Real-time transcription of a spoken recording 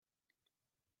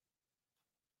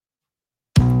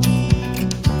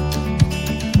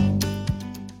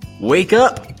Wake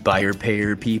up, buyer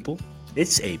payer people.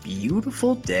 It's a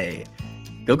beautiful day.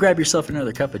 Go grab yourself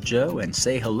another cup of joe and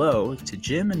say hello to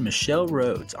Jim and Michelle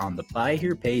Rhodes on the Buy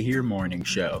Here Pay Here morning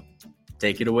show.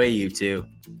 Take it away, you two.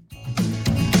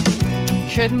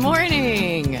 Good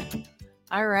morning.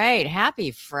 All right.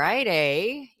 Happy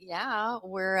Friday. Yeah.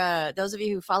 We're, those of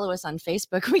you who follow us on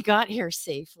Facebook, we got here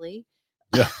safely.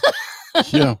 Yeah.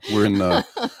 Yeah. We're in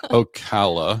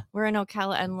Ocala. We're in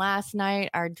Ocala. And last night,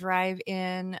 our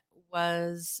drive-in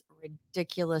was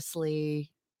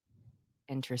ridiculously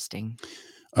interesting.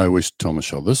 I always tell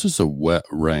Michelle, this is a wet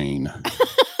rain.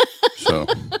 So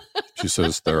she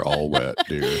says they're all wet,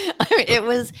 dear. I mean,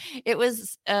 it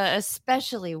was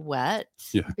especially wet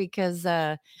because,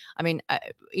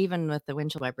 even with the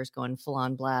windshield wipers going full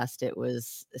on blast, it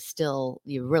was still,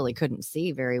 you really couldn't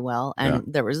see very well. And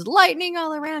there was lightning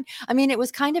all around. I mean, it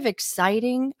was kind of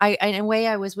exciting. In a way,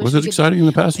 I was it exciting in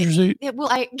the passenger seat? It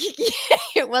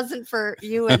wasn't for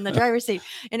you in the driver's seat.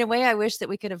 In a way, I wish that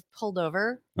we could have pulled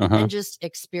over and just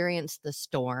experienced the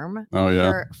storm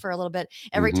for a little bit.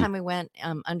 Every time we went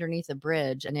underneath a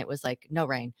bridge and it was like no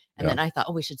rain. And then I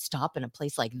thought, we should stop in a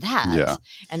place like that. Yeah.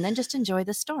 And then just enjoy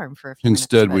the storm for a few minutes.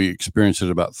 Instead, we experienced it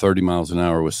about 30 miles an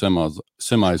hour with semis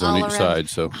on each side.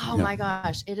 So, my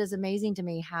gosh, it is amazing to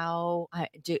me how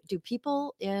do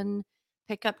people in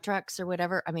pickup trucks or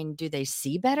whatever, I mean, do they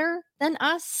see better than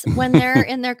us when they're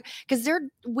in there? Because they're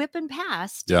whipping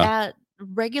past at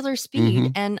regular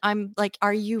speed. And I'm like,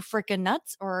 are you freaking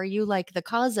nuts, or are you like the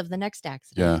cause of the next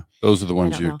accident? Yeah, those are the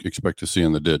ones you expect to see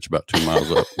in the ditch about 2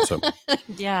 miles up. So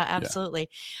yeah, absolutely.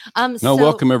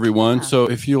 Welcome everyone. Yeah. So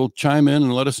if you'll chime in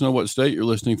and let us know what state you're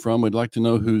listening from, we'd like to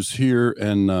know who's here.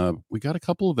 And we got a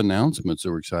couple of announcements that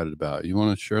we're excited about. You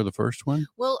want to share the first one?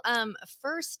 Well,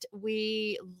 first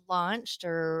we launched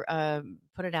or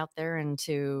put it out there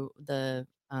into the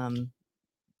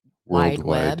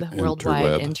worldwide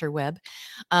interweb,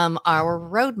 our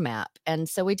roadmap. And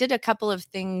so we did a couple of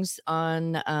things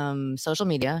on social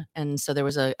media. And so there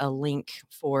was a link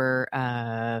for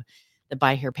the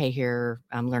Buy Here, Pay Here,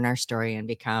 learn our story and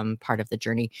become part of the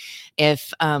journey.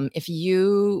 If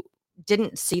you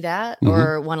didn't see that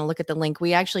or want to look at the link,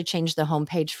 we actually changed the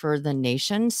homepage for the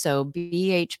nation. So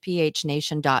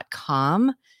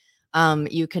BHPHnation.com.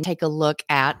 You can take a look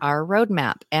at our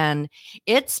roadmap, and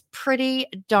it's pretty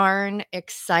darn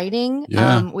exciting.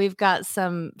 Yeah. We've got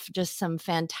some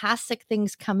fantastic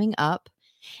things coming up.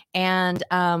 And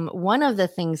one of the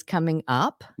things coming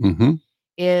up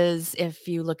is, if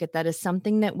you look at that, is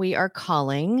something that we are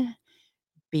calling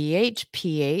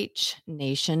BHPH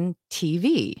Nation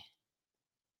TV.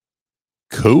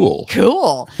 Cool.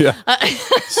 Yeah.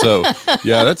 So,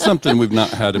 that's something we've not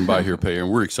had in Buy Here, Pay Here,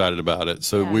 and we're excited about it.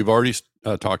 So we've already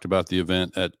talked about the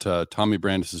event at Tommy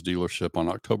Brandis' dealership on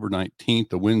October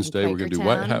 19th, the Wednesday. We're going to do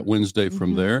White Hat Wednesday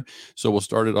from there. So we'll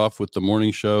start it off with the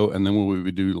morning show, and then we'll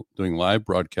be doing live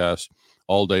broadcasts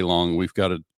all day long. We've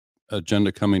got an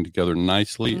agenda coming together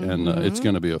nicely, and it's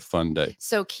going to be a fun day.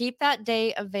 So keep that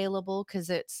day available, because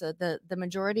it's the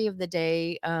majority of the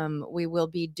day we will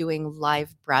be doing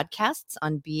live broadcasts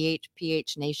on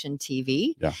BHPH Nation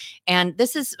TV. Yeah. And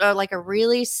this is like a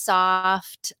really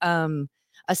soft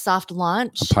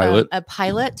launch, a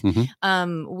pilot.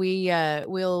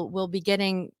 We'll be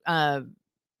getting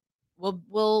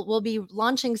We'll be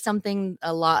launching something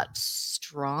a lot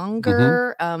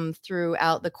stronger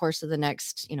throughout the course of the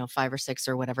next 5 or 6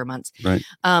 or whatever months. Right.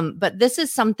 But this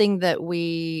is something that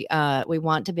we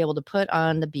want to be able to put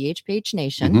on the BHPH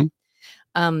Nation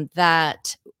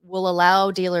that will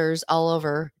allow dealers all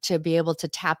over to be able to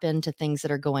tap into things that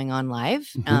are going on live,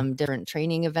 different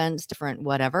training events, different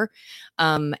whatever.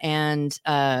 And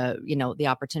the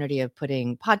opportunity of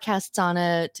putting podcasts on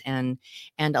it and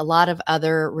a lot of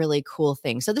other really cool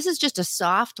things. So this is just a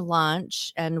soft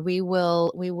launch, and we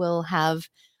will have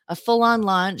a full-on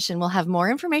launch, and we'll have more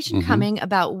information coming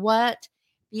about what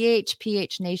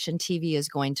BHPH Nation TV is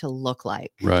going to look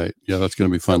like. Right. Yeah, that's going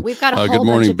to be fun. So we've got a whole good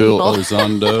morning, bunch of Bill people.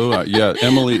 Elizondo.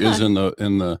 Emily is in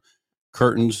the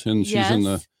curtains, and she's in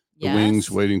the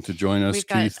wings waiting to join us. We've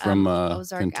Keith got, from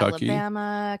Ozark, Kentucky,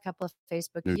 Alabama, a couple of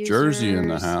Facebook New users. Jersey in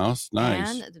the house.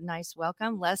 Nice. And nice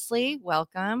welcome. Leslie,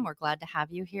 welcome. We're glad to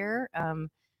have you here. I'm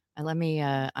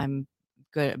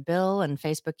good. Bill and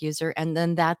Facebook user. And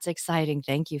then that's exciting.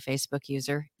 Thank you, Facebook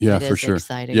user. Yeah, for sure.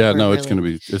 Exciting. Yeah, it's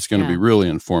going to be really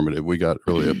informative. We got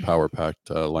really a power packed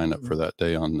lineup for that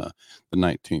day on the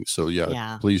 19th. So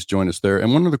please join us there.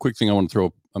 And one other quick thing I want to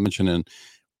throw a mention in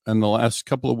the last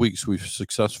couple of weeks, we've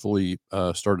successfully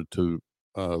started to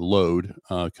load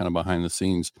kind of behind the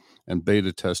scenes and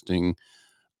beta testing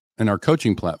in our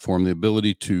coaching platform, the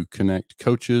ability to connect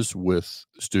coaches with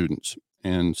students.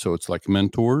 And so it's like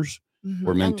mentors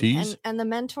or mentees. And the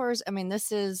mentors, I mean,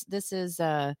 this is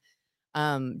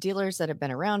dealers that have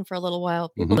been around for a little while,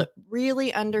 people that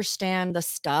really understand the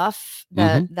stuff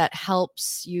that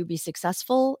helps you be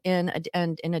successful in a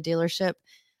dealership,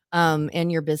 in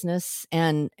your business.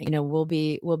 And, we'll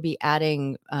be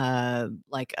adding,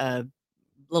 like a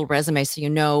little resume,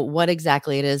 so what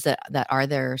exactly it is that are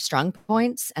their strong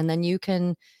points, and then you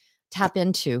can tap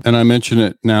into. And I mention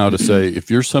it now to say, if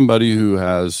you're somebody who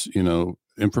has,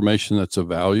 information that's of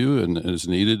value and is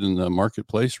needed in the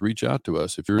marketplace, reach out to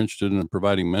us. If you're interested in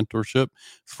providing mentorship,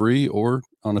 free or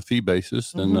on a fee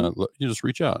basis, then you just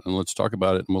reach out and let's talk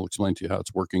about it, and we'll explain to you how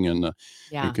it's working, and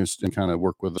you can kind of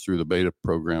work with us through the beta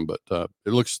program. But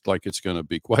it looks like it's going to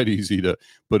be quite easy to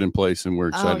put in place, and we're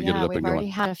excited to get it up and going. We've already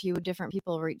had a few different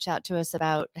people reach out to us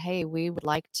about, hey, we would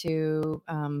like to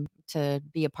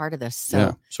be a part of this.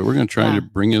 So we're going to try to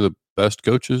bring you the best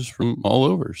coaches from all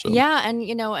over. So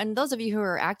and those of you who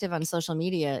are active on social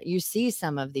media, you see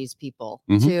some of these people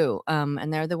too,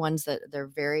 and they're the ones that they're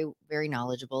very, very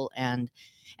knowledgeable, and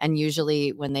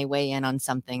usually when they weigh in on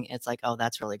something, it's like, oh,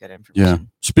 that's really good information. Yeah.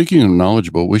 Speaking of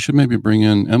knowledgeable, we should maybe bring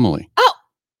in Emily. Oh,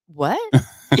 what?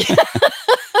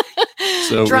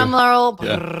 So drum roll.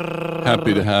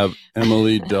 Happy to have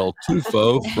Emily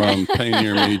DelTufo from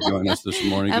PayNearMe join us this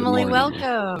morning. Emily, good morning,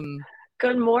 welcome.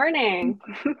 Good morning.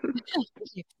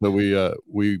 So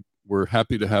we're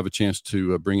happy to have a chance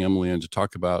to bring Emily in to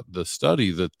talk about the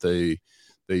study that they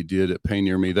did at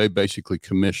PayNearMe. They basically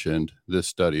commissioned this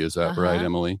study. Is that right,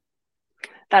 Emily?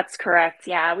 That's correct.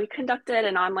 Yeah, we conducted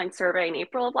an online survey in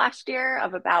April of last year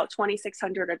of about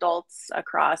 2,600 adults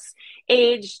across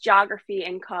age, geography,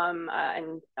 income,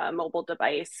 and mobile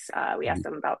device. We asked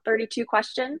them about 32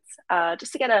 questions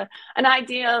just to get an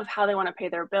idea of how they want to pay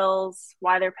their bills,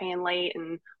 why they're paying late,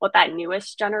 and what that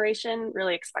newest generation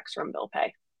really expects from bill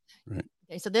pay. Right.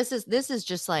 Okay, so this is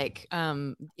just like,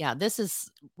 this is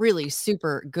really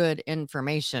super good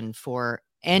information for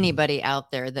anybody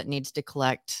out there that needs to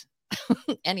collect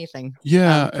anything.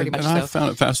 Pretty much. I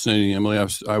found it fascinating, Emily.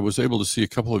 I was able to see a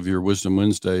couple of your Wisdom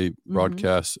Wednesday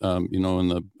broadcasts, in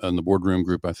the boardroom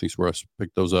group. I think is where I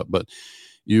picked those up. But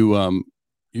you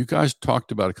guys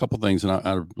talked about a couple of things, and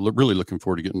I'm really looking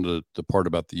forward to getting to the part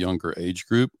about the younger age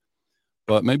group.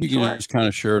 But maybe you can just kind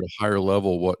of share at a higher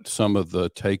level what some of the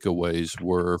takeaways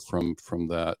were from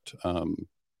that, from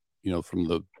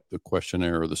the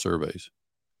questionnaire or the surveys.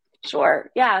 Sure.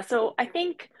 Yeah. So I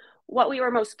think what we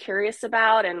were most curious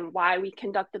about and why we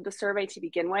conducted the survey to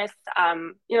begin with,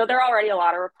 there are already a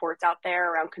lot of reports out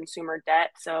there around consumer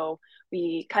debt. So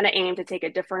we kind of aim to take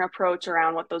a different approach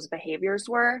around what those behaviors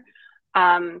were.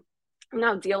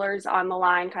 Now, dealers on the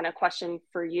line, kind of question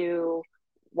for you,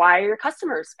 why are your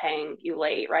customers paying you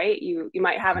late, right? You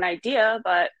might have an idea,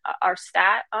 but our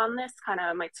stat on this kind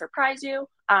of might surprise you.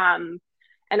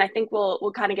 And I think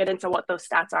we'll kind of get into what those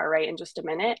stats are, right, in just a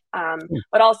minute.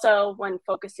 But also when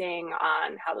focusing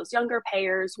on how those younger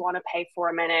payers want to pay for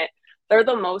a minute, they're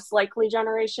the most likely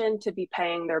generation to be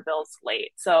paying their bills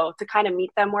late. So to kind of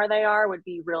meet them where they are would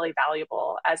be really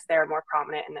valuable as they're more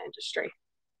prominent in the industry.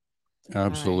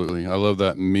 Absolutely. I love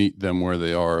that. Meet them where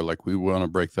they are. Like, we want to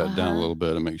break that down a little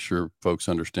bit and make sure folks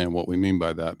understand what we mean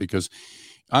by that, because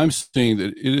I'm seeing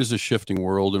that it is a shifting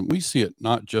world, and we see it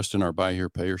not just in our buy here,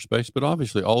 pay here space, but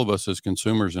obviously all of us as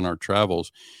consumers in our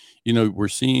travels. We're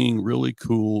seeing really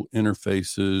cool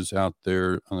interfaces out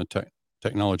there on the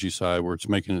technology side where it's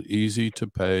making it easy to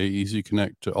pay, easy to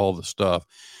connect to all the stuff.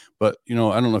 But, I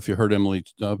don't know if you heard, Emily,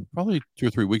 probably 2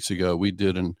 or 3 weeks ago, we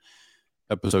did an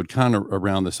episode kind of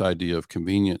around this idea of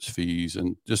convenience fees,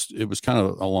 and just it was kind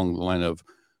of along the line of,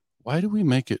 why do we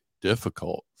make it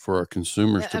difficult for our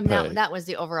consumers to pay? That was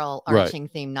the overall arching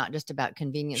theme, not just about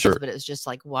convenience, but it's just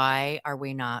like, why are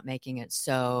we not making it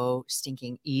so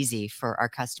stinking easy for our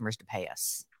customers to pay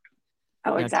us?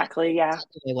 Oh, exactly. Yeah.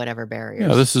 Whatever barriers.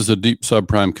 Yeah, this is a deep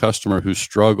subprime customer who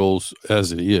struggles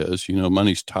as it is.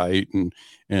 Money's tight,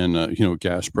 and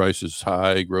gas prices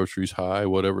high, groceries high,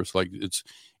 whatever. It's like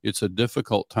it's a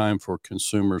difficult time for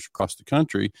consumers across the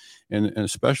country, and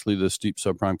especially this deep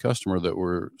subprime customer that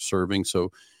we're serving.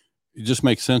 So it just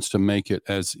makes sense to make it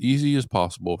as easy as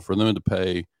possible for them to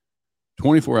pay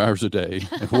 24 hours a day,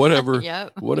 whatever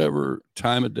whatever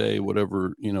time of day,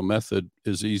 whatever method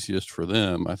is easiest for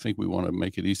them. I think we want to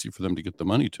make it easy for them to get the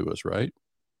money to us, right?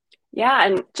 Yeah.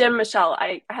 And Jim, Michelle,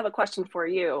 I have a question for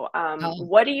you.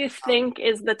 What do you think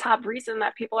is the top reason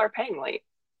that people are paying late?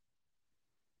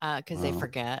 Because they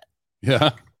forget.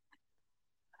 Yeah.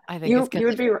 I think you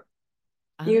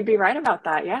would be right about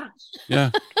that. Yeah. Yeah.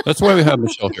 That's why we have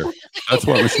Michelle here. That's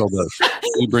what Michelle does.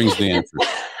 She brings the answers.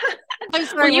 I I'm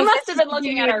sorry. Well, you must have been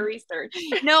looking at our research.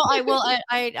 No,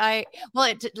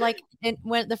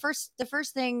 when the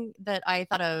first thing that I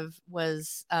thought of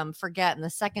was forget, and the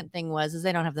second thing is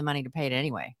they don't have the money to pay it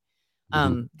anyway.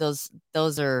 Those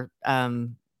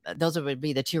would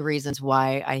be the two reasons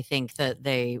why I think that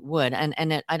they would,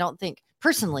 and I don't think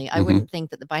personally, I wouldn't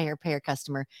think that the buy here payer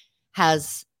customer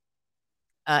has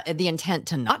the intent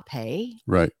to not pay.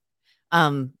 Right.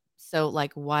 So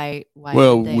like why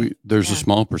well there's a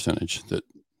small percentage that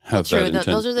have true, that intent.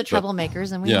 Those are the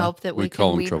troublemakers, and we hope that we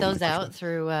can weed those out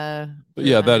through but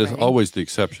yeah, that is always the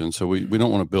exception. So we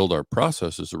don't want to build our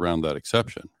processes around that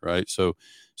exception, right? So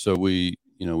we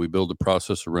we build the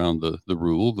process around the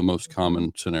rule, the most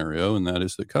common scenario, and that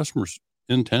is that customers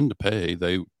intend to pay.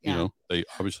 They they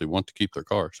obviously want to keep their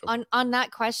car. So on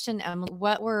that question, Emily,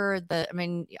 what were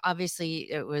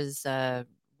obviously it was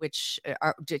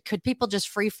could people just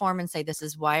free form and say this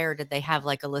is why, or did they have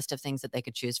like a list of things that they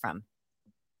could choose from?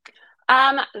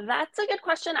 That's a good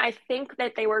question. I think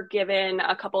that they were given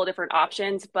a couple of different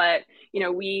options, but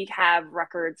we have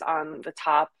records on the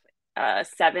top 7.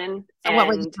 So what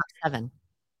were the top 7?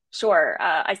 Sure.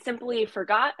 I simply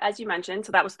forgot, as you mentioned,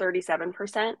 so that was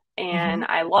 37%, and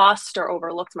I lost or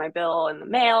overlooked my bill in the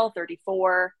mail,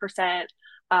 34%.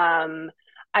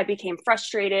 I became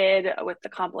frustrated with the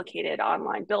complicated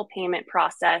online bill payment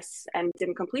process and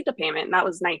didn't complete the payment, and that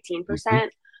was 19%.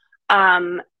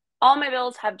 All my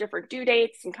bills have different due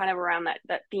dates and kind of around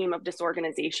that theme of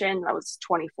disorganization. That was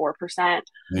 24%.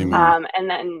 And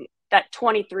then that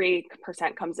 23%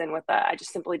 comes in with I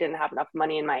just simply didn't have enough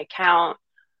money in my account.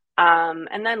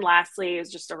 And then lastly, it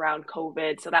was just around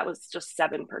COVID. So that was just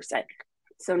 7%.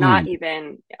 So not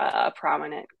even a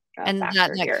prominent and that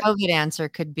COVID answer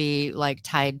could be like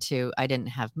tied to I didn't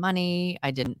have money,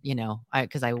 I didn't,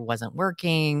 because I wasn't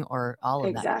working, or all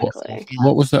of that. Exactly.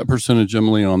 What was that percentage,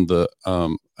 Emily, on the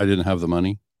I didn't have the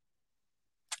money?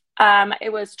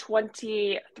 It was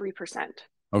 23%.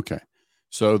 Okay.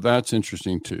 So that's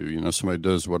interesting too. Somebody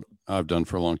does what I've done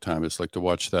for a long time. It's like to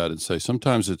watch that and say,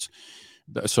 sometimes it's,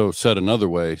 so said another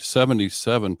way,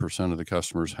 77% of the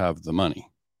customers have the money.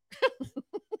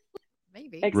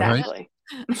 Maybe. Exactly. Right?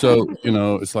 So,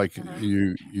 it's like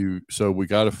so we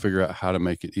got to figure out how to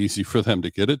make it easy for them to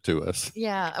get it to us.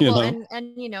 Yeah. Well, and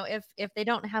if they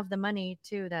don't have the money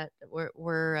too, that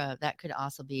we're that could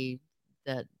also be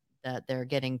that they're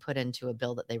getting put into a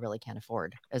bill that they really can't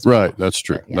afford as well. Right. That's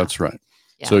true. That's right.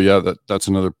 Yeah. So that's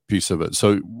another piece of it.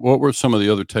 So what were some of the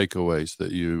other takeaways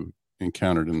that you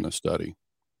encountered in the study?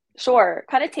 Sure.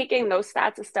 Kind of taking those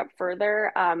stats a step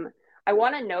further. I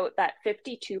want to note that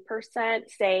 52%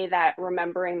 say that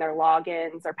remembering their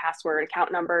logins, their password,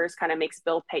 account numbers kind of makes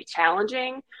bill pay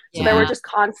challenging. So there were just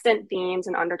constant themes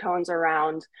and undertones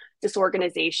around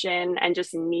disorganization and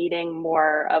just needing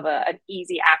more of an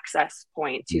easy access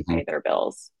point to pay their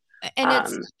bills.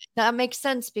 And that makes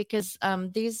sense because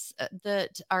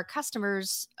our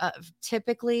customers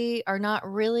typically are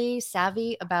not really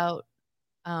savvy about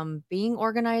being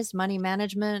organized, money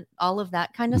management, all of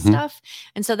that kind of stuff.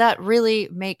 And so that really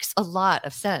makes a lot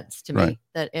of sense to me,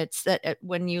 that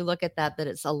when you look at that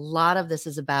it's a lot of this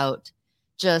is about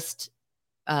just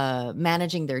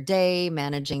managing their day,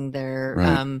 managing their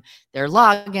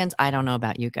logins. I don't know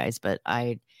about you guys, but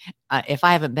if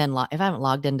I haven't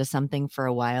logged into something for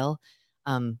a while,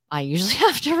 I usually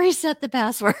have to reset the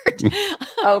password.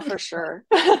 Oh, for sure.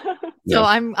 So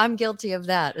I'm guilty of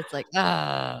that. It's like,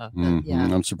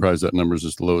 I'm surprised that number is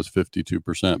as low as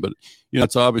 52%, but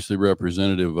it's obviously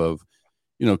representative of,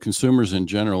 consumers in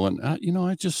general. And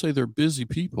I just say they're busy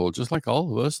people, just like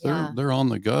all of us. They're on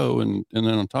the go. And then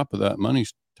on top of that,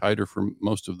 money's tighter for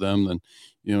most of them than,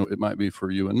 it might be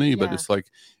for you and me, but it's like,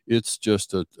 it's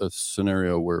just a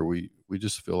scenario where we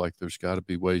just feel like there's got to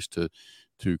be ways to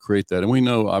create that. And we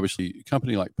know, obviously, a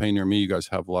company like PayNearMe, you guys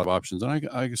have a lot of options. And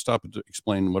I can stop to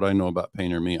explain what I know about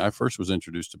PayNearMe. I first was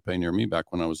introduced to PayNearMe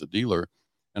back when I was a dealer.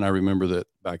 And I remember that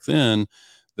back then,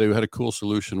 they had a cool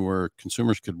solution where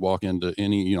consumers could walk into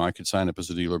any, I could sign up as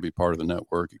a dealer, be part of the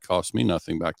network. It cost me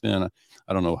nothing back then.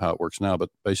 I don't know how it works now, but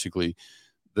basically,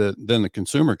 then the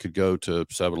consumer could go to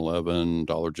 7-Eleven,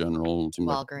 Dollar General,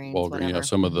 Walgreens,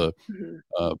 some of the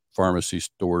pharmacy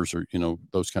stores, or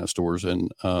those kind of stores,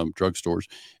 and drugstores,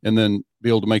 and then be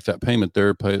able to make that payment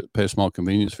there, pay a small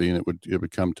convenience fee, and it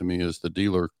would come to me as the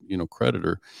dealer,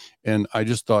 creditor. And I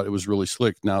just thought it was really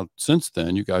slick. Now, since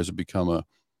then, you guys have become a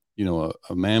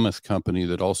mammoth company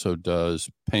that also does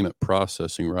payment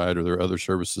processing, right? Are there other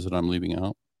services that I'm leaving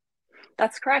out?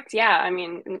 That's correct. Yeah. I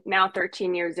mean, now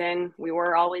 13 years in, we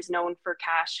were always known for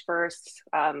cash first,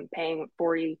 paying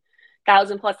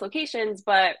 40,000 plus locations,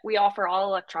 but we offer all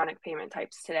electronic payment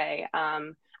types today.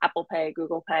 Apple Pay,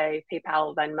 Google Pay,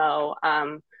 PayPal, Venmo.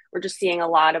 We're just seeing a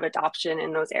lot of adoption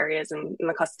in those areas, and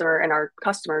our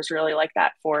customers really like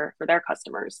that for their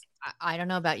customers. I don't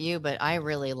know about you, but I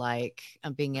really like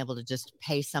being able to just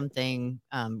pay something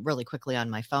really quickly on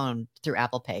my phone through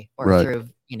Apple Pay or through,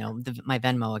 my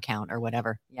Venmo account or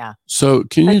whatever. Yeah. So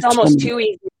it's almost too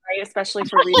easy, right? Especially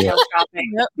for retail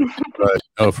shopping. Right.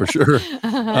 Oh, for sure.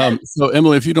 So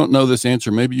Emily, if you don't know this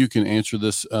answer, maybe you can answer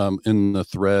this in the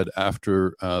thread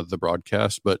after the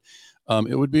broadcast, but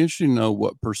it would be interesting to know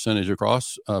what percentage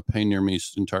across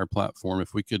PayNearMe's entire platform,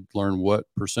 if we could learn what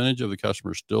percentage of the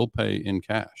customers still pay in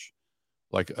cash,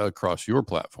 like across your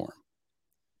platform.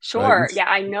 Sure. Right? Yeah,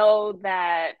 I know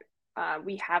that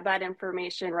we have that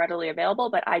information readily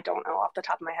available, but I don't know off the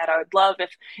top of my head. I would love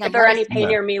if there are any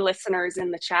PayNearMe listeners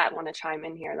in the chat want to chime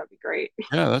in here. That'd be great.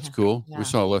 Yeah, that's cool. Yeah. We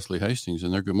saw Leslie Hastings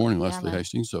in there. Good morning, Leslie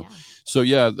Hastings. So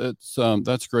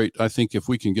that's great. I think if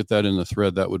we can get that in the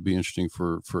thread, that would be interesting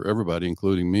for everybody,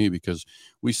 including me, because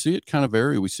we see it kind of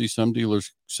vary. We see some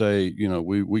dealers say,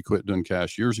 we quit doing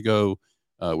cash years ago.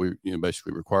 We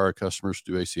basically require customers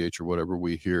to do ACH or whatever.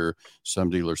 We hear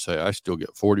some dealers say, I still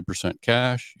get 40%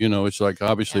 cash. It's like,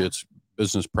 obviously it's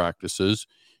business practices,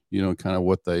 kind of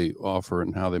what they offer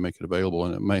and how they make it available.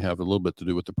 And it may have a little bit to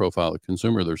do with the profile of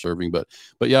consumer they're serving. But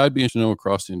yeah, I'd be interested to know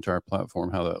across the entire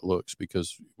platform how that looks,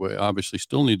 because we obviously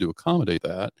still need to accommodate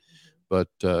that. But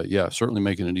certainly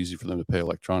making it easy for them to pay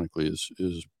electronically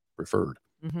is preferred.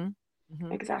 Mm-hmm.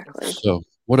 Mm-hmm. Exactly. So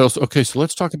what else? Okay, so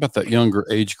let's talk about that younger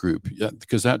age group,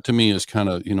 because that to me is kind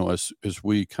of, as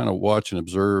we kind of watch and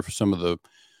observe some of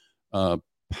the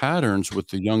patterns with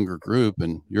the younger group,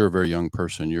 and you're a very young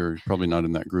person, you're probably not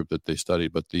in that group that they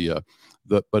studied, but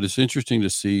but it's interesting to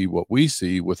see what we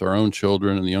see with our own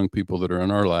children and the young people that are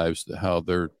in our lives, how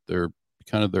their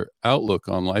kind of their outlook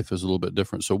on life is a little bit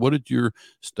different. So what did your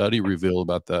study reveal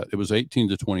about that? It was 18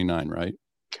 to 29, right?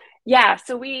 Yeah,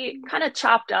 so we kind of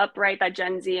chopped up, right, that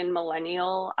Gen Z and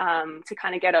millennial to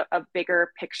kind of get a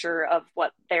bigger picture of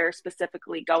what they're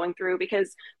specifically going through,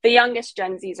 because the youngest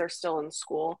Gen Zs are still in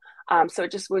school. So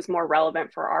it just was more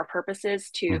relevant for our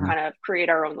purposes to kind of create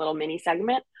our own little mini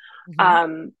segment.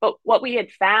 But what we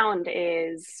had found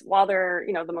is, while they're,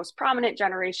 the most prominent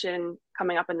generation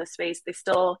coming up in the space, they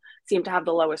still seem to have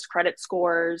the lowest credit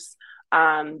scores.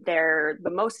 They're the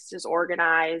most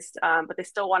disorganized, but they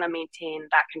still want to maintain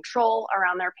that control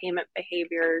around their payment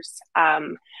behaviors.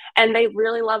 And they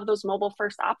really love those mobile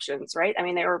first options, right? I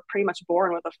mean, they were pretty much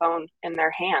born with a phone in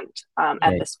their hand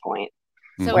at this point.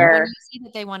 So when you see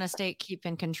that they want to keep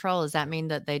in control, does that mean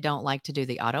that they don't like to do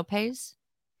the auto pays?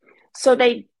 So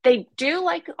they do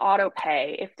like auto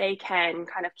pay if they can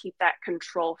kind of keep that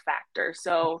control factor.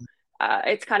 So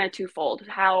it's kind of twofold.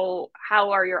 How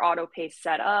are your auto pays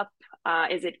set up?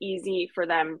 Is it easy for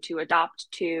them to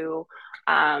adopt to?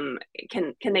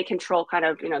 Can they control kind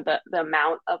of, the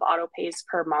amount of auto pays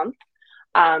per month?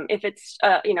 If it's,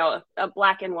 a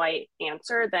black and white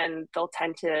answer, then they'll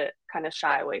tend to kind of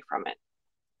shy away from it.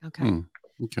 Okay.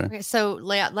 Okay. So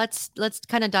let's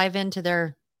kind of dive into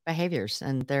their behaviors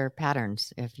and their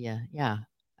patterns.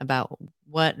 About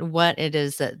what it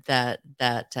is that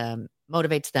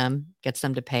motivates them, gets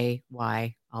them to pay,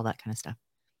 why, all that kind of stuff.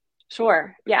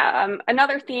 Sure. Yeah.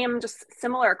 Another theme, just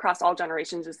similar across all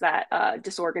generations, is that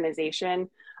disorganization.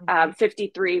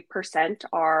 53%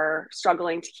 are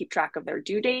struggling to keep track of their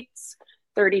due dates.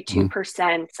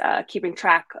 32% keeping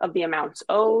track of the amounts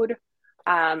owed.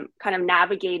 Kind of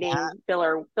navigating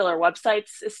biller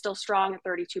websites is still strong at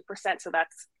 32%. So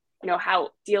that's, how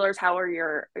are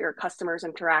your customers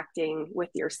interacting with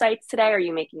your sites today? Are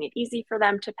you making it easy for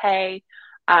them to pay?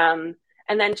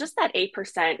 And then just that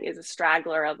 8% is a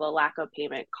straggler of a lack of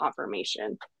payment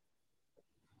confirmation.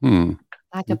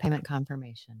 Lack of payment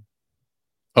confirmation.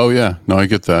 Oh yeah, no, I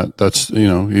get that. That's,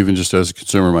 even just as a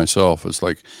consumer myself, it's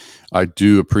like, I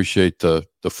do appreciate the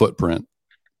footprint,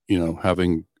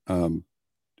 having,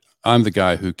 I'm the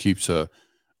guy who keeps a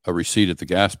receipt at the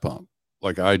gas pump.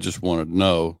 Like, I just want to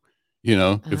know,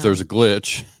 if there's a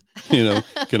glitch,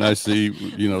 can I see,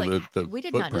 like, the we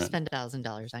did footprint. Not just spend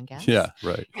 $1,000 on gas. Yeah.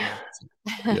 Right.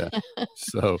 Yeah.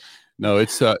 So no,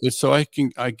 it's so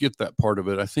I get that part of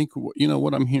it. I think,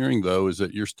 what I'm hearing though, is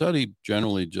that your study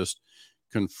generally just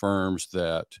confirms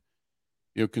that,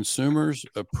 consumers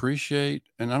appreciate,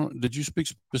 and did you speak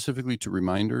specifically to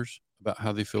reminders, about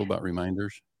how they feel about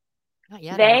reminders? Not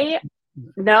yet.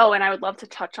 No, and I would love to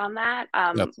touch on that.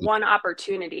 One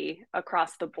opportunity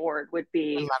across the board would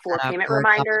be for payment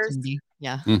reminders.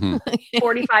 Yeah.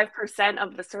 45%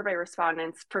 of the survey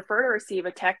respondents prefer to receive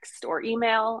a text or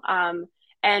email.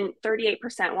 And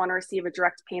 38% want to receive a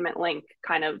direct payment link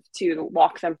kind of to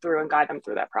walk them through and guide them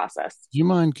through that process. Do you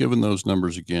mind giving those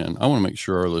numbers again? I want to make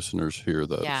sure our listeners hear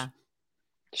those. Yeah.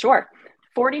 Sure.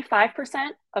 45%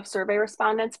 of survey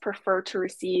respondents prefer to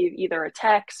receive either a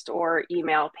text or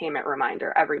email payment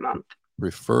reminder every month.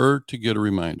 Prefer to get a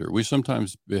reminder. We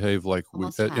sometimes behave like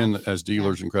as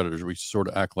dealers and creditors, we sort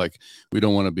of act like we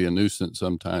don't want to be a nuisance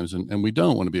sometimes, and we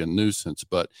don't want to be a nuisance,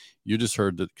 but you just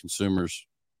heard that consumers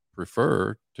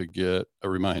prefer to get a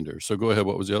reminder. So go ahead.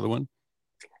 What was the other one?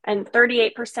 And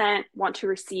 38% want to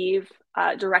receive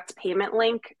a direct payment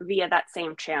link via that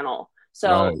same channel.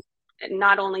 So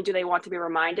not only do they want to be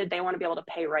reminded, they want to be able to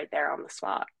pay right there on the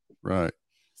spot. Right.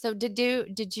 So did you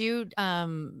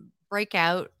break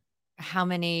out how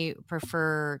many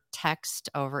prefer text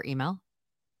over email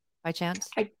by chance?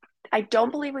 I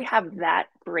don't believe we have that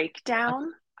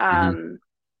breakdown.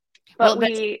 But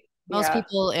most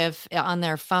people, if on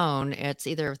their phone, it's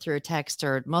either through a text,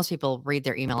 or most people read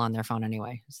their email on their phone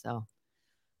anyway. So,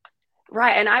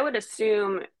 right. And I would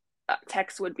assume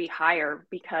text would be higher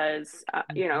because,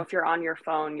 if you're on your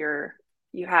phone,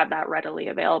 you have that readily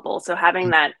available. So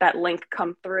having that link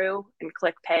come through and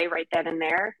click pay right then and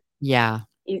there. Yeah.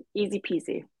 Easy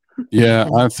peasy. Yeah.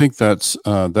 I think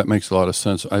that makes a lot of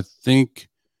sense. I think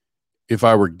if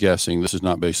I were guessing, this is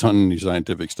not based on any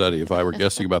scientific study, if I were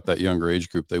guessing about that younger age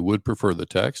group, they would prefer the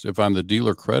text. If I'm the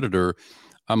dealer creditor,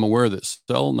 I'm aware that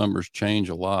cell numbers change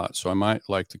a lot. So I might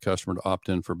like the customer to opt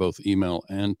in for both email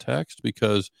and text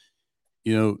because,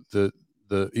 even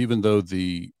though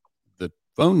the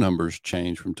phone numbers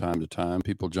change from time to time,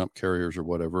 people jump carriers or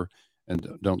whatever and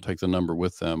don't take the number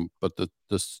with them. But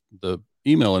the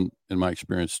email, in my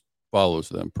experience, follows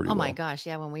them pretty well. Oh my gosh.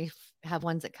 Yeah. When we have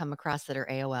ones that come across that are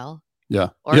AOL.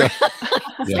 Yeah. Or it's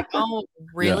like, oh,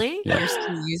 really? Yeah. You're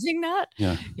still using that?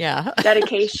 Yeah. Yeah.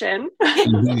 Dedication.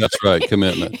 That's right.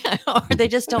 Commitment. Or they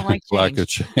just don't like change. Lack of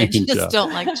change. They just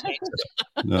don't like change.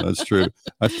 No, that's true.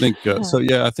 I think so.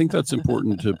 Yeah, I think that's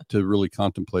important to really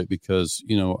contemplate because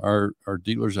our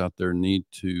dealers out there need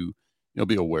to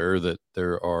be aware that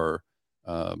there are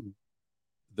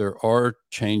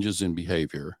changes in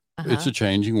behavior. It's a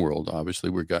changing world. Obviously,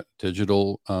 we've got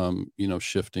digital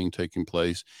shifting taking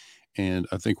place. And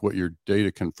I think what your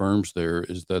data confirms there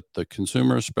is that the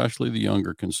consumer, especially the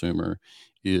younger consumer,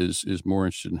 is more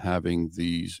interested in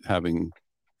having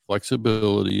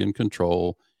flexibility and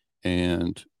control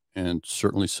and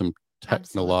certainly some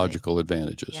technological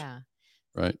advantages. Yeah.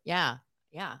 Right. Yeah.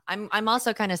 Yeah. I'm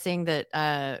also kind of seeing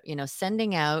that,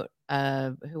 sending out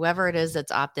whoever it is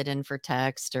that's opted in for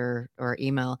text or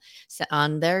email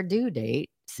on their due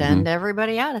date, send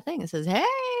everybody out a thing that says, hey,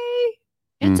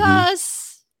 it's us.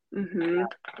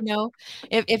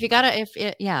 If you gotta,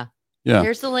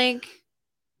 here's the link.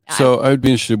 So I'd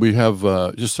be interested. We have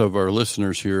just of our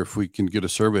listeners here, if we can get a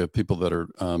survey of people that are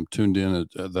tuned in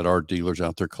that are dealers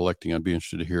out there collecting, I'd be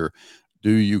interested to hear,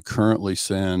 do you currently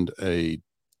send a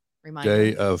reminder,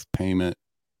 day of payment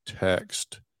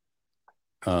text?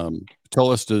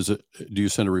 Tell us, do you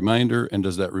send a reminder, and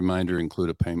does that reminder include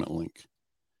a payment link?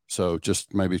 So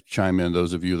just maybe chime in,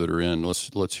 those of you that are in.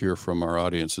 Let's hear from our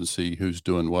audience and see who's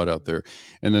doing what out there.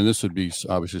 And then this would be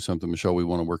obviously something, Michelle, we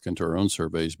want to work into our own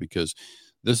surveys, because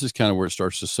this is kind of where it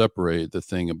starts to separate the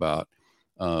thing about,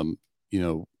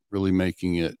 really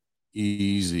making it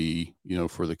easy,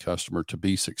 for the customer to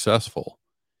be successful.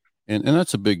 And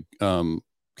that's a big kind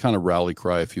of rally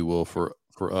cry, if you will, for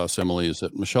us, Emily, is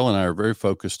that Michelle and I are very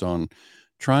focused on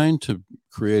trying to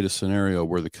create a scenario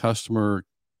where the customer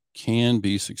can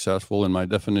be successful. And my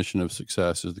definition of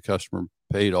success is the customer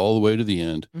paid all the way to the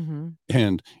end.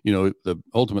 And, the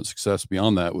ultimate success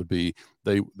beyond that would be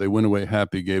they went away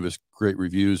happy, gave us great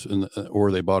reviews,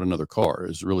 or they bought another car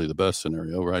is really the best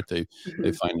scenario, right? They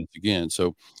finance again.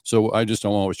 So I just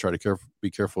don't always try to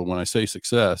be careful when I say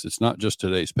success. It's not just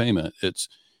today's payment. It's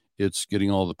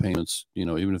getting all the payments,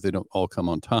 even if they don't all come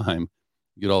on time,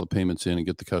 get all the payments in and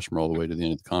get the customer all the way to the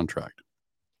end of the contract.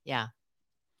 Yeah.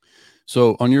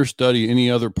 So on your study,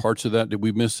 any other parts of that? Did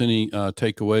we miss any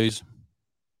takeaways?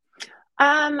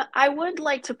 I would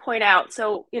like to point out,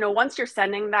 so, once you're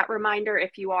sending that reminder,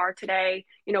 if you are today,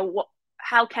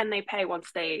 how can they pay once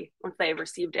they've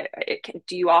received it?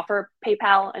 Do you offer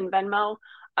PayPal and Venmo?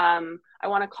 I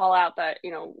want to call out that,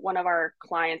 one of our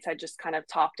clients had just kind of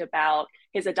talked about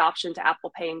his adoption to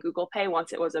Apple Pay and Google Pay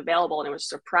once it was available, and it was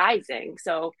surprising.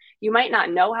 So you might not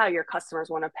know how your customers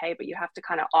want to pay, but you have to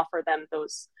kind of offer them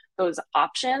those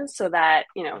options so that,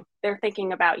 they're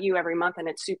thinking about you every month, and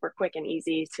it's super quick and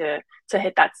easy to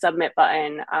hit that submit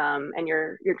button. And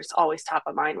you're just always top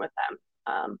of mind with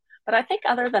them. But I think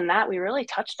other than that, we really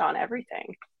touched on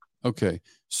everything. Okay.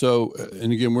 So,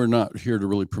 and again, we're not here to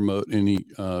really promote any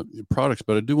products,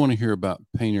 but I do want to hear about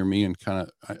PayNearMe and kind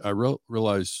of, I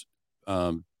realize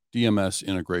DMS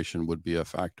integration would be a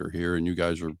factor here, and you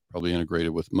guys are probably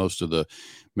integrated with most of the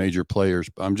major players.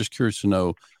 But I'm just curious to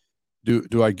know,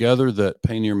 do I gather that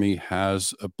PayNearMe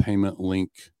has a payment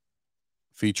link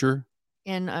feature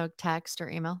in a text or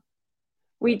email?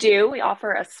 We do. We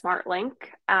offer a smart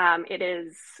link. It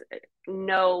is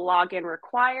no login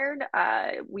required.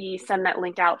 We send that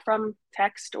link out from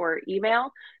text or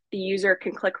email. The user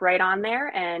can click right on there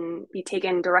and be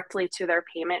taken directly to their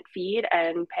payment feed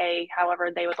and pay however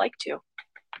they would like to.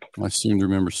 I seem to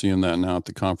remember seeing that now at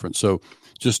the conference. So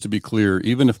just to be clear,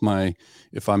 even if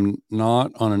I'm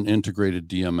not on an integrated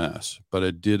DMS, but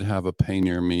I did have a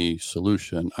PayNearMe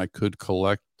solution, I could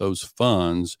collect those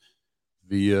funds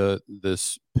via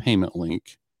this payment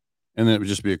link. And then it would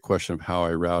just be a question of how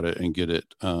I route it and get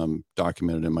it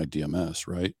documented in my DMS,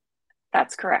 right?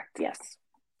 That's correct. Yes.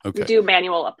 Okay. We do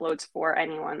manual uploads for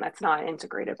anyone that's not an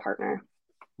integrated partner.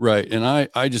 Right. And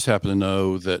I just happen to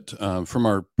know that from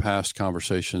our past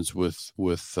conversations with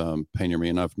PayNearMe,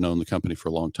 and I've known the company for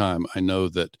a long time, I know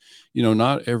that,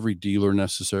 not every dealer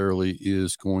necessarily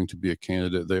is going to be a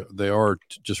candidate. They are,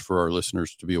 just for our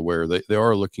listeners to be aware, they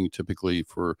are looking typically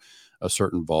for a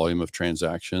certain volume of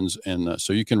transactions. And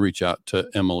so you can reach out to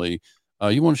Emily.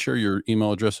 You want to share your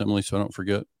email address, Emily, so I don't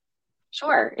forget?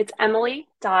 Sure. It's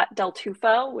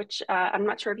Emily.DelTufo, which I'm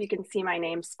not sure if you can see my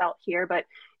name spelt here, but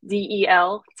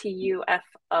DelTufo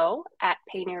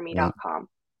 @PayNearMe.com.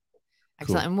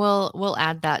 Excellent. Cool. And we'll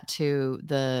add that to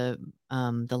the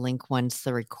link once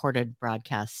the recorded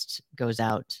broadcast goes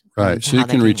out. Right. So you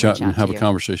can reach out and have a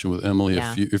conversation with Emily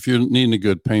if you're needing a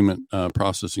good payment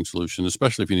processing solution,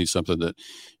 especially if you need something that,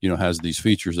 has these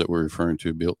features that we're referring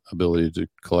to, ability to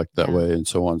collect that way and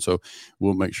so on. So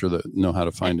we'll make sure that know how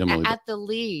to find Emily. At the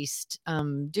least,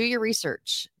 do your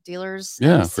research, dealers. See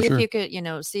if you could,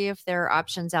 see if there are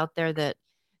options out there that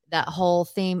whole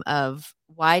theme of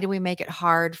why do we make it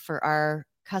hard for our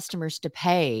customers to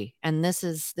pay? And this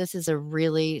is a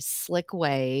really slick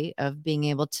way of being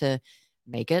able to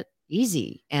make it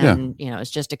easy. And,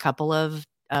 it's just a couple of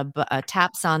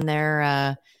taps on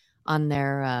their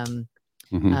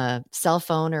cell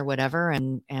phone or whatever.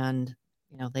 And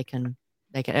they can,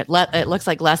 it looks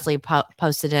like Leslie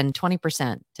posted in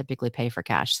 20% typically pay for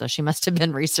cash. So she must have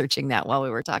been researching that while we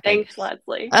were talking. Thanks,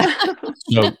 Leslie.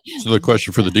 So the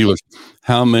question for the dealers,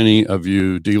 how many of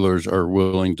you dealers are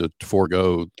willing to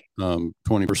forego 20%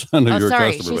 of your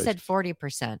sorry, customer base? She said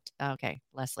 40%. Okay,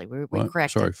 Leslie, we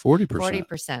corrected. Sorry, 40%.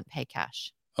 40% pay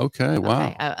cash. Okay, wow.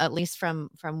 Okay, at least from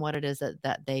what it is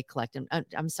that they collect. And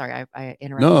I'm sorry, I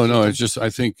interrupted. No, it's just, I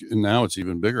think now it's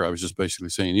even bigger. I was just basically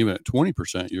saying, even at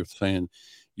 20%, you're saying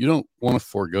you don't want to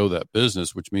forego that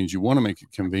business, which means you want to make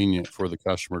it convenient for the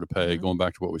customer to pay. Going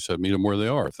back to what we said, meet them where they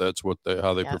are. If that's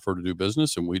how they prefer to do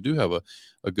business, and we do have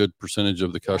a good percentage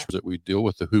of the customers that we deal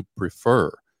with who prefer.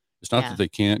 It's not that they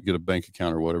can't get a bank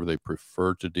account or whatever. They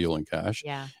prefer to deal in cash.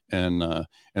 Yeah. And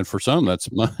for some, that's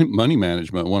money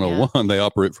management 101. They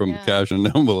operate from cash in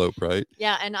an envelope, right?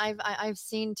 Yeah. And I've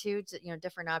seen too,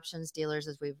 different options, dealers,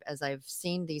 as I've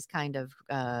seen these kind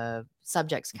of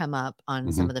subjects come up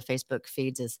on some of the Facebook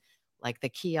feeds, is like the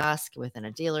kiosk within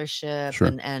a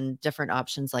dealership and different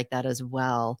options like that as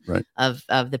well. Right. Of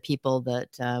the people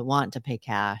that want to pay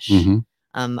cash.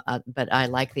 But I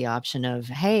like the option of,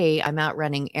 hey, I'm out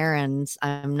running errands.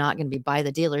 I'm not going to be by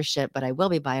the dealership, but I will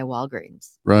be by a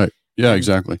Walgreens. Right. Yeah,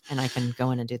 exactly. And I can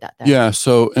go in and do that there. Yeah.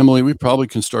 So Emily, we probably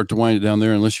can start to wind it down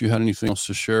there unless you had anything else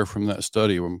to share from that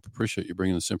study. We appreciate you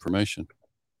bringing this information.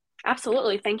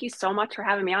 Absolutely. Thank you so much for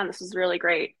having me on. This was really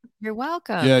great. You're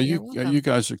welcome. Yeah, you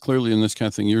guys are clearly in this kind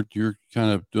of thing. You're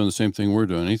kind of doing the same thing we're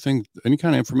doing. Any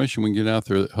kind of information we can get out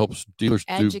there that helps dealers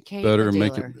educate do better and dealer.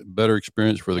 make it a better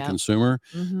experience for the consumer,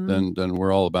 then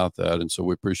we're all about that. And so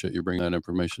we appreciate you bringing that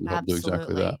information to help do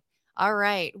exactly that. All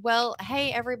right. Well,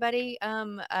 hey everybody.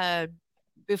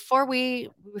 Before we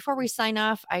sign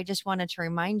off, I just wanted to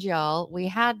remind y'all, we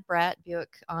had Brett Buick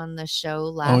on the show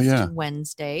last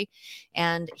Wednesday,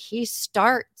 and he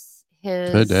starts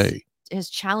his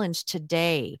challenge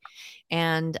today.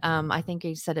 And I think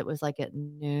he said it was like at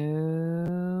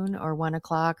noon or 1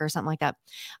 o'clock or something like that.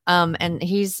 And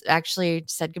he's actually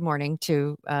said good morning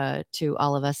to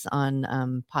all of us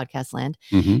on podcast land.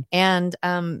 And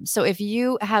so if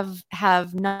you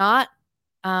have not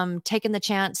taken the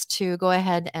chance to go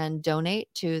ahead and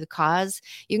donate to the cause,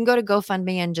 you can go to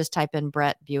GoFundMe and just type in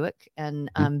Brett Buick and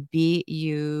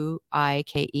BUIKE,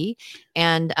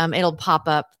 and it'll pop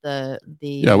up the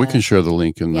we can share the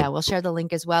link we'll share the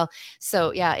link as well.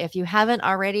 So if you haven't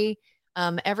already,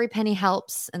 Every penny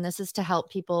helps, and this is to help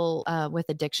people with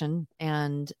addiction.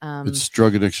 And it's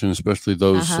drug addiction, especially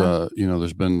those,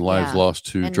 there's been lives lost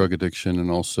to drug addiction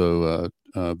and also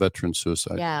veteran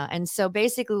suicide. Yeah. And so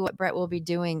basically what Brett will be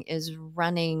doing is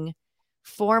running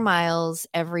 4 miles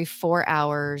every 4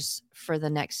 hours for the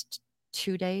next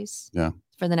 2 days. Yeah.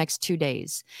 For the next 2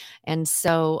 days. And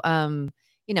so,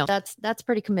 that's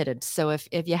pretty committed. So if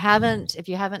you haven't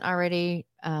already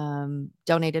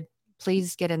donated,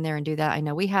 please get in there and do that. I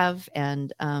know we have,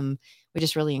 and we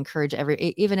just really encourage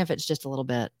even if it's just a little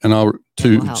bit. And I'll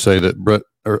say that Brett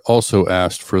also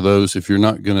asked for those, if you're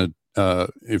not in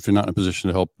a position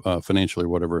to help financially or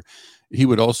whatever, he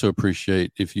would also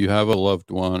appreciate if you have a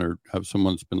loved one or have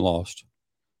someone that's been lost,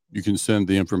 you can send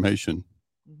the information,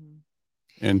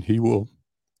 and he will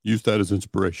use that as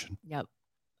inspiration. Yep.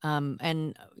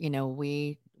 And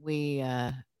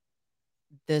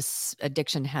this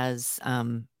addiction has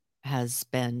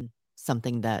been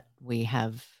something that we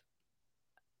have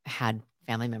had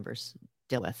family members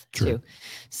deal with too.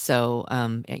 So,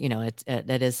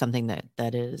 that is something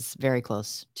that is very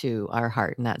close to our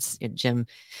heart, and that's Jim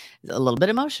a little bit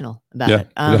emotional about it.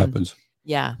 It happens.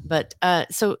 Yeah. But,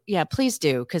 please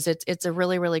do. 'Cause it's a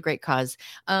really, really great cause.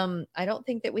 I don't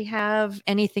think that we have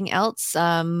anything else,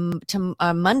 to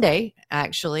Monday,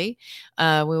 actually,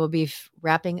 we will be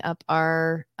wrapping up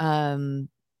our,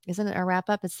 isn't it our wrap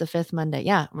up? It's the 5th Monday.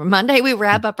 Yeah. Monday, we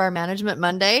wrap up our Management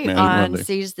Monday on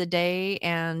Seize the Day.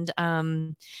 And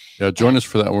join us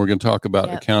for that one. We're going to talk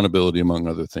about accountability among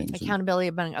other things.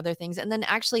 And then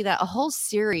actually a whole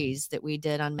series that we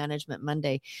did on Management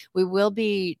Monday, we will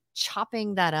be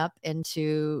chopping that up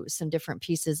into some different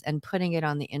pieces and putting it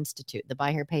on the Institute, the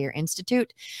Buy Here, Pay Here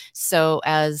Institute. So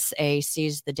as a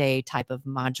Seize the Day type of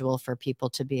module for people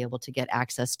to be able to get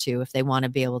access to, if they want to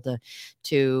be able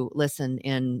to listen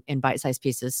in bite-sized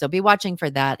pieces. So be watching for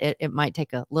that. It might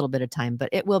take a little bit of time, but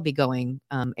it will be going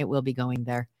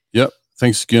there. Yep.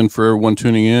 Thanks again for everyone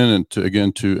tuning in, and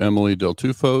to Emily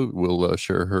DelTufo. We'll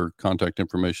share her contact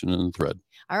information in the thread.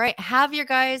 All right. Have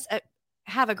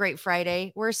a great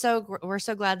Friday. We're so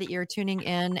glad that you're tuning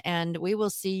in, and we will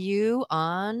see you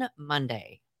on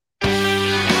Monday.